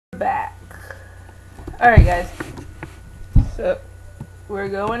Back. Alright, guys. So, we're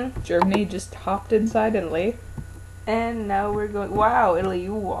going. Germany just hopped inside Italy. And now we're going. Wow, Italy,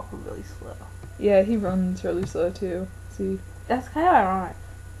 you walk really slow. Yeah, he runs really slow too. See? That's kind of ironic.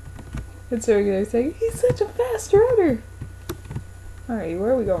 It's so good. It's like, he's such a fast runner. Alright,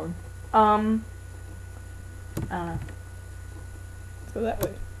 where are we going? I don't know. Let's go that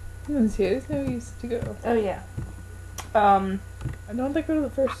way. Let's see, there's no use to go. Oh, yeah. I don't think we're to the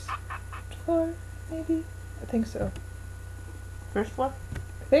first floor, maybe? I think so. First floor?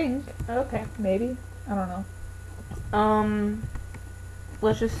 I think. Okay. Maybe. I don't know.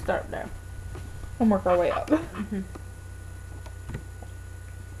 Let's just start there. We'll work our way up. Mm-hmm.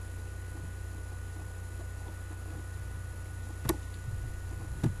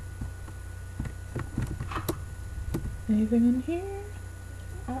 Anything in here?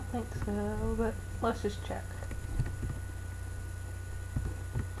 I don't think so, but let's just check.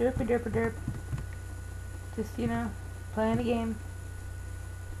 Derpy derpy derp. Just, you know, playing a game.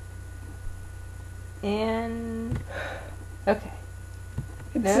 And... okay.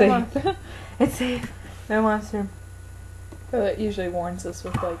 It's No safe. monster. It's safe. No monster. Well, it usually warns us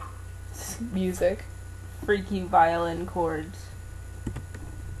with, like, music. Freaky violin chords.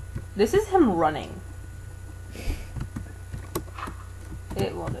 This is him running.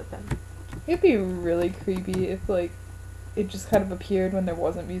 It won't open. It'd be really creepy if, like, it just kind of appeared when there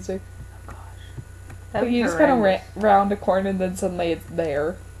wasn't music. Oh gosh. Like, you just kind of round a corner and then suddenly it's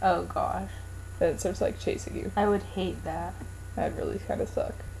there. Oh gosh. And it starts, like, chasing you. I would hate that. That'd really kind of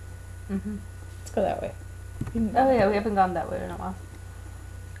suck. Mm-hmm. Let's go that way. Oh yeah, we haven't gone that way in a while.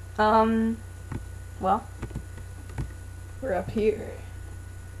 Well. We're up here.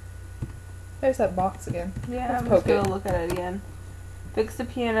 There's that box again. Yeah, Let's I'm poke just gonna it. look at it again. Fix the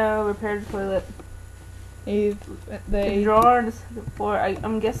piano, repair the toilet. The drawer on the second floor.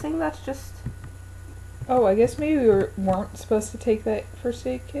 I'm guessing that's just... Oh, I guess maybe we weren't supposed to take that first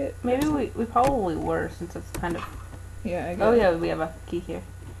aid kit. Maybe we probably were, since it's kind of... Yeah, I guess. Oh yeah, we have a key here.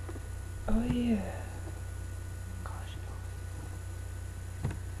 Oh yeah. Gosh.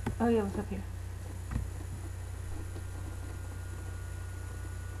 Oh yeah, what's up here?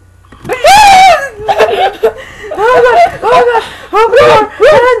 Oh god!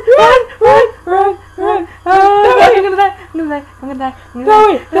 Run! Oh god, I'm gonna die! No,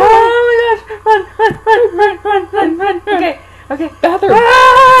 Oh my gosh! Run! Okay. Bathroom!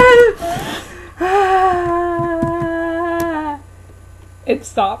 It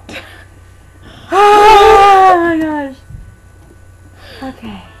stopped. Oh my gosh!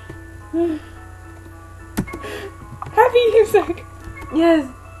 Okay. Happy music! Yes!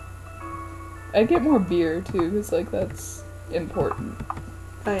 I'd get more beer too, because, like, that's important.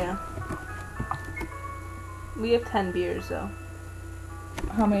 Oh yeah. We have 10 beers though.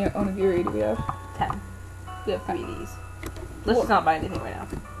 How many onigiri do we have? 10. We have 3 of these. Let's just not buy anything right now.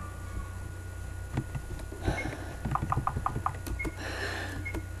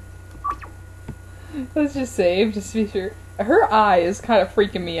 Let's just save, just to be sure. Her eye is kind of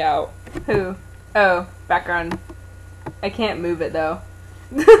freaking me out. Who? Oh, background. I can't move it though.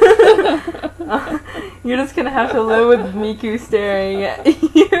 You're just gonna have to live with Miku staring at you.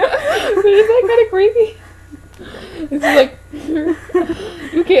 Is that kind of creepy? It's like,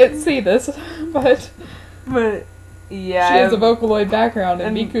 you can't see this, but yeah, she has a Vocaloid background,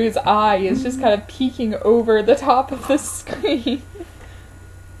 and Miku's eye is just kind of peeking over the top of the screen.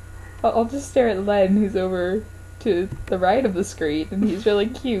 I'll just stare at Len, who's over to the right of the screen, and he's really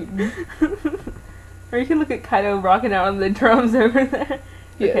cute. Or you can look at Kaido rocking out on the drums over there.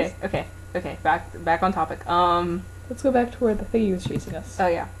 Yes. Okay. Back on topic. Let's go back to where the thingy was chasing us. Oh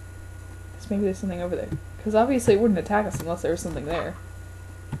yeah. Because maybe there's something over there. Because obviously it wouldn't attack us unless there was something there.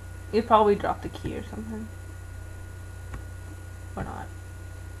 You probably dropped a key or something. Or not.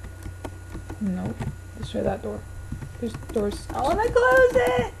 Nope. Let's try that door. There's doors. I wanna close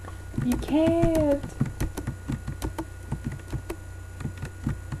it! You can't!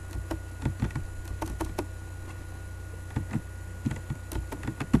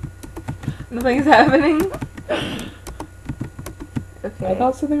 Nothing's happening? Okay. I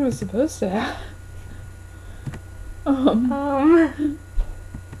thought something was supposed to happen.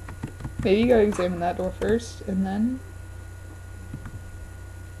 Maybe you gotta examine that door first, and then...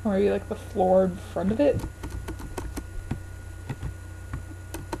 Or maybe like the floor in front of it?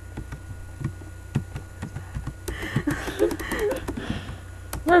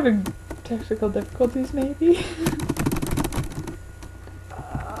 We're having technical difficulties, maybe?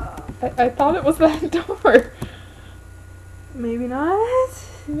 I thought it was that door. Maybe not.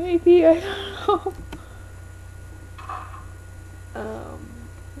 Maybe, I don't know.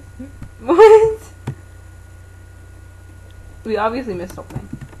 What? We obviously missed something.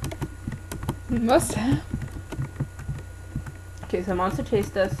 Must have. Okay, so a monster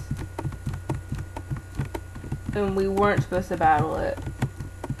chased us. And we weren't supposed to battle it.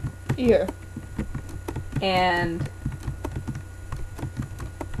 Yeah. And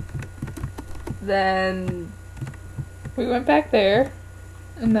then We went back there,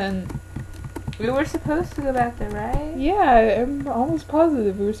 and then we were supposed to go back there, right? yeah, I'm almost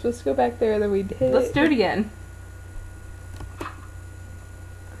positive we were supposed to go back there. Then we did. Let's do it again.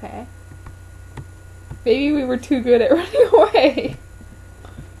 Okay. Maybe we were too good at running away.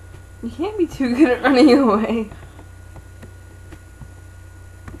 You can't be too good at running away.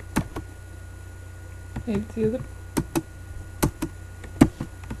 Maybe the other.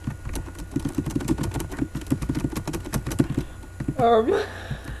 Are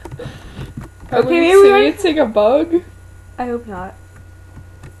Okay, we maybe we were- experiencing a bug? I hope not.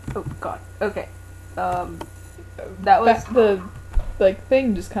 Oh god. Okay. That was the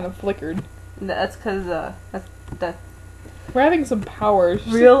thing just kind of flickered. that's because that's We're having some power.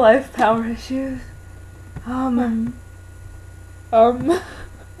 real life power issues.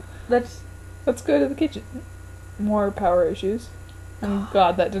 Let's go to the kitchen. More power issues. Oh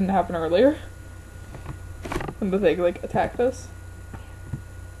god, that didn't happen earlier. When the thing attacked us.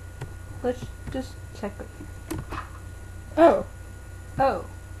 let's just check. Oh. Oh,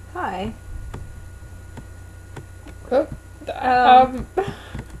 hi. Oh.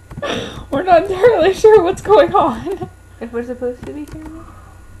 We're not entirely sure what's going on. If we're supposed to be here.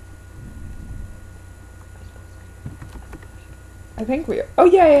 I think we are. Oh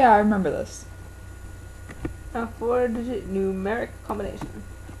yeah, I remember this. A 4-digit numeric combination.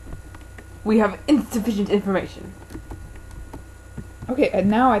 We have insufficient information. Okay, and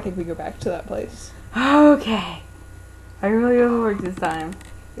now I think we go back to that place. Okay. I really hope it works this time.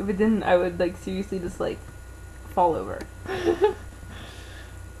 If it didn't, I would seriously just fall over.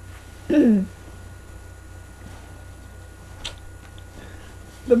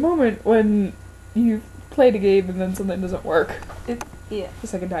 The moment when you've played a game and then something doesn't work Yeah. the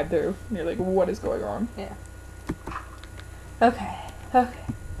second time through, and you're like, what is going on? Yeah. Okay. Okay.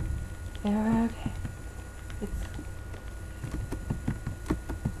 Yeah, okay. It's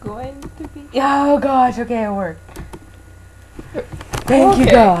going to be. Oh gosh. Okay, it worked. Thank you,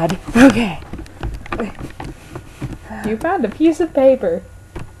 Okay. God. Okay. You found a piece of paper.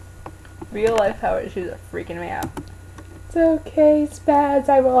 Real life power issues are freaking me out. It's okay, Spaz,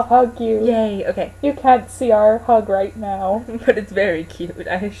 I will hug you. Yay. Okay. You can't see our hug right now. But it's very cute,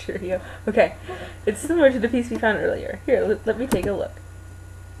 I assure you. Okay. It's similar to the piece we found earlier. Here, let me take a look.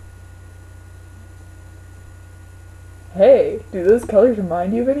 Hey, do those colors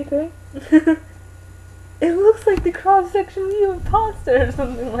remind you of anything? It looks like the cross-section view of pasta or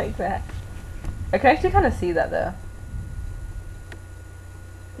something like that. I can actually kind of see that though.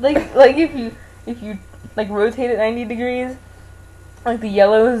 Like if you rotate it 90 degrees, the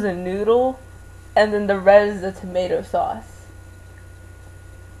yellow is a noodle, and then the red is the tomato sauce.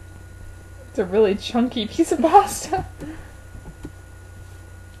 It's a really chunky piece of pasta.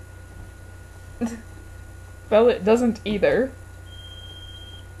 Well, it doesn't either.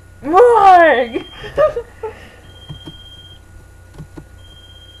 Marg!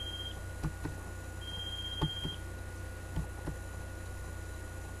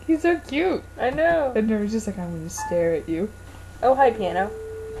 He's so cute. I know. And they're just like, I'm gonna stare at you. Oh, hi, piano.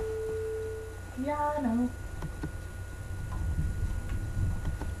 Yeah, I know.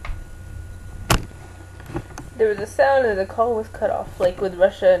 There was a sound and the call was cut off, like with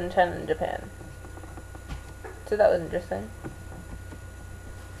Russia and China and Japan. So that was interesting.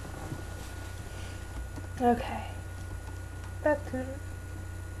 Okay. Back to it.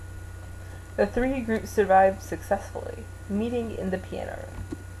 The three groups survived successfully, meeting in the piano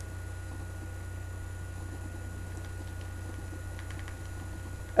room.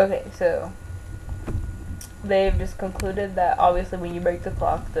 Okay, so they've just concluded that obviously when you break the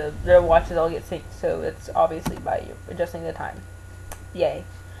clock, their watches all get synced, so it's obviously by you adjusting the time. Yay.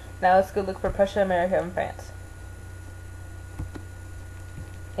 Now let's go look for Prussia, America, and France.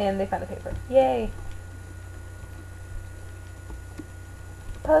 And they found a paper. Yay!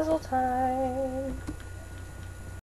 Puzzle time!